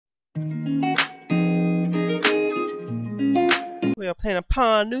We are playing a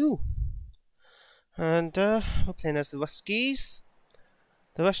PARNU, and we're playing as the Ruskies.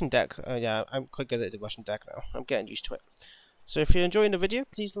 The Russian deck, yeah, I'm quite good at the Russian deck now. I'm getting used to it. So if you're enjoying the video,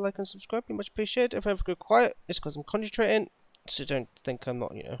 please like and subscribe. Be much appreciated. If I ever go quiet, it's because I'm concentrating. So don't think I'm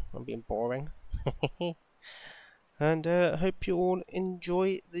not, I'm being boring. And I hope you all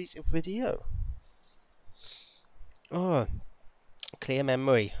enjoy this video. Oh, clear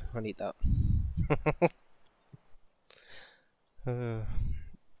memory. I need that.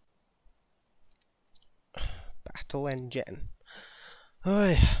 Battle engine.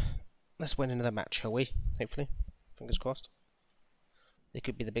 Alright, let's win another match, shall we? Hopefully. Fingers crossed. They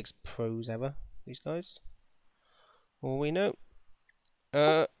could be the biggest pros ever, these guys. All we know.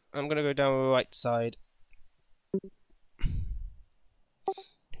 I'm gonna go down the right side.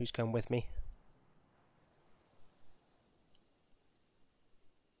 Who's come with me?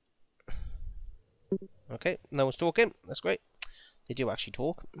 Okay, no one's talking. That's great. They do actually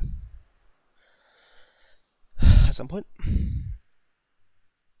talk. At some point.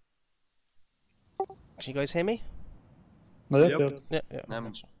 Can you guys hear me? Yep. Yeah.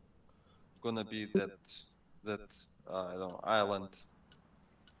 I'm gonna be that I don't know, island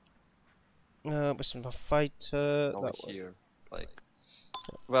With some fighter over that way. here. Like,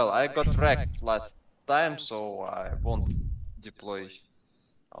 well, I got wrecked last time, so I won't deploy.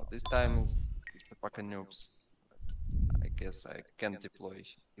 Oh, this time it's the fucking noobs. I guess I can deploy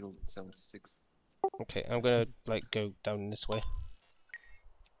Hill 76. Okay, I'm gonna go down this way.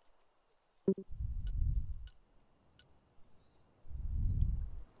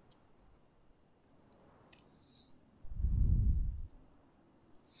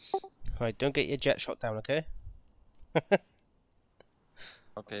 Alright, don't get your jet shot down, okay?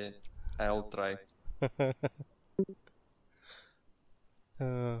 Okay, I'll try.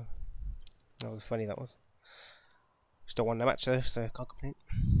 That was funny, that was. Still won the match though, so I can't complain.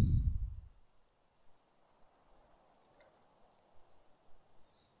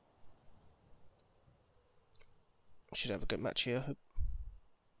 Should have a good match here, I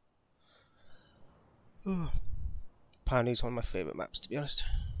hope. PARNU's one of my favourite maps, to be honest.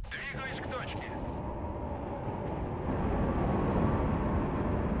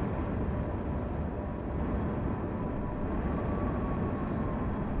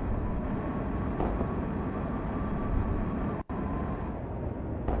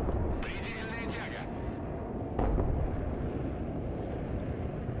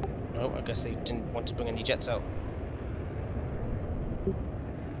 Oh, I guess they didn't want to bring any jets out.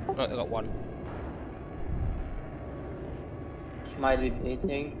 Oh, they got one. Might be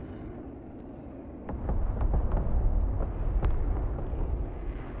baiting.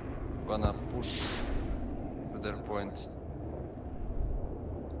 Gonna push to their point.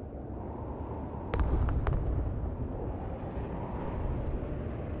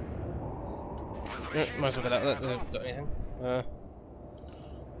 Might as well get out. Got anything?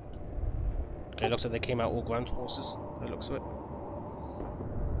 Okay, looks like they came out all ground forces. By the looks of it.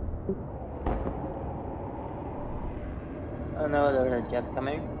 Oh no, there's a jet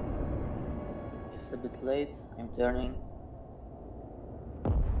coming. Just a bit late. I'm turning.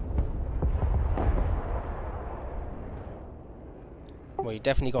 Well, you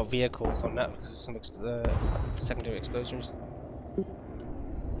definitely got vehicles on that because of some secondary explosions.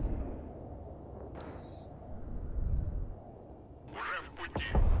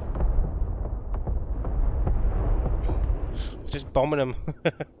 Just bombing them.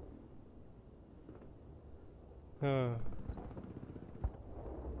 Oh.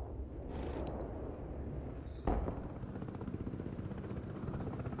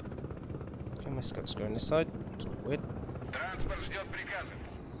 Okay, my scope's going this side. It's weird.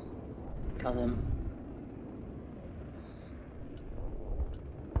 Got him.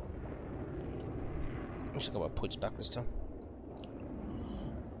 I should got my points back this time.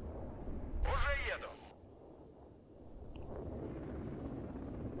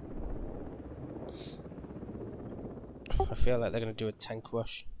 I feel like they're going to do a tank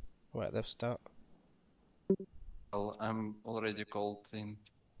rush right at the start. Well, I'm already called in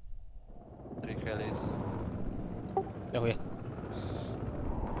 3 helis. Oh yeah.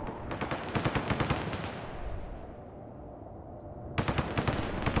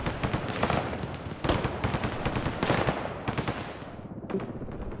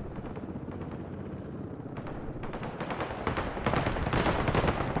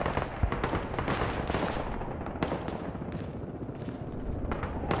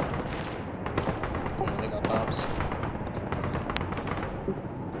 They got bombs.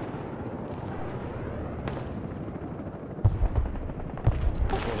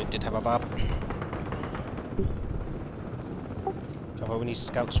 it did have a barb. Cover when he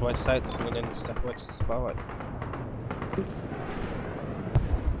scouts right side, coming in and stuff right far right.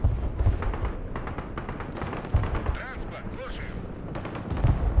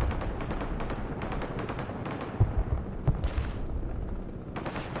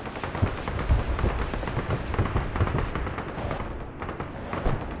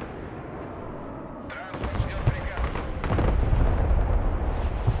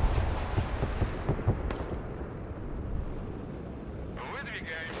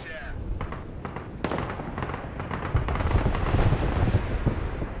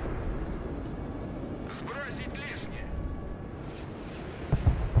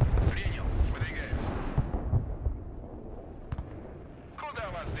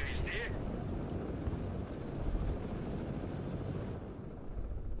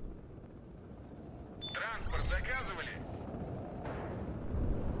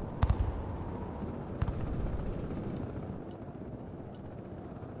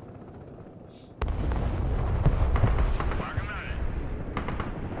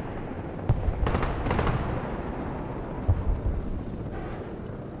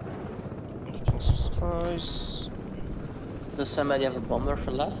 Supplies. Does somebody have a bomber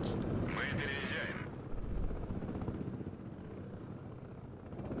for left?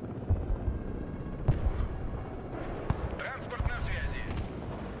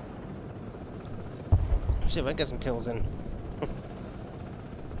 See if I can get some kills in.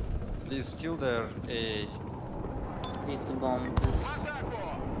 Please kill their A. Need to bomb this.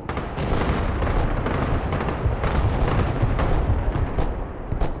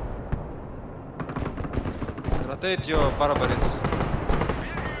 Rotate your barbaries.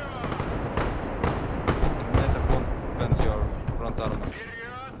 Terminator won't bend your front armor.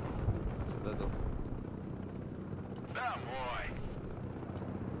 Instead of...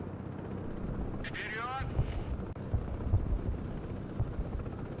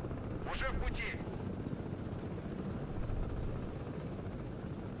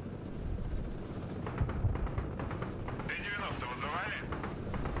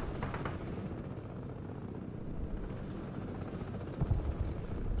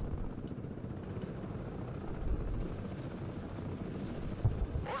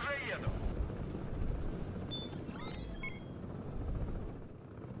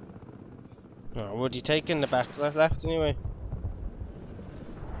 Oh, what are you taking? The back left anyway?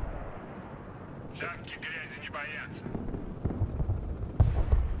 Танки грязи не боятся.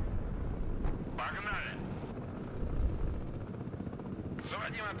 Погнали!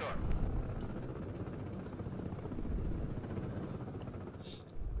 Заводи мотор.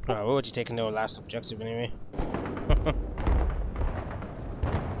 Oh, what would you taking the last objective anyway?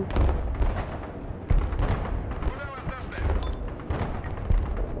 Куда вас доставить?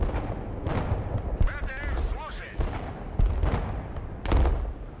 БТР, слушай!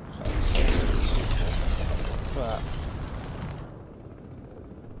 Right.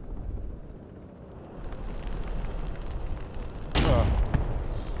 Oh,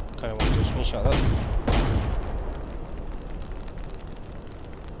 kind of want to do a screenshot of that.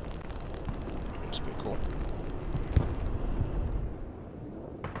 That's pretty cool.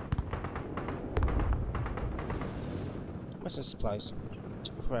 Where's the supplies?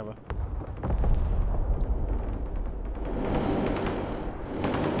 Took forever.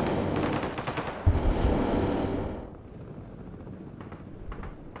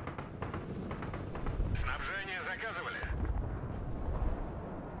 Снабжение заказывали?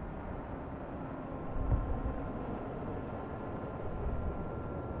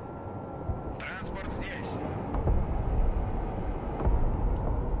 Транспорт здесь.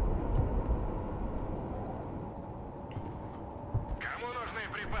 Кому нужны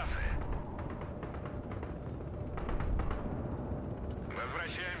припасы?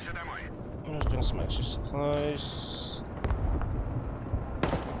 Возвращаемся домой. Let's bring some extra supplies.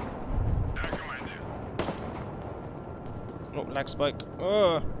 Да, командир. Oh, lag spike.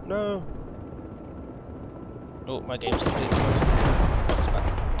 Oh, no. Oh, my game's completely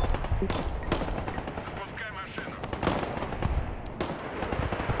Запускай машину.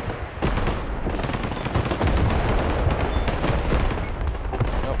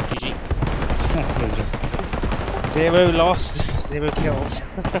 Oh, GG. 0 lost, 0 kills.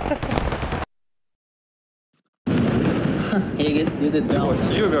 You did well.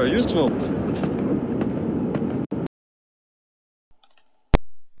 You were useful.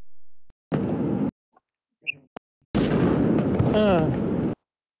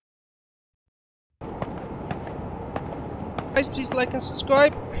 Guys, please like and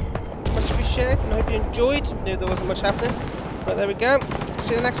subscribe. Much appreciated, and I hope you enjoyed. I knew there wasn't much happening. But there we go.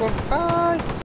 See you in the next one. Bye.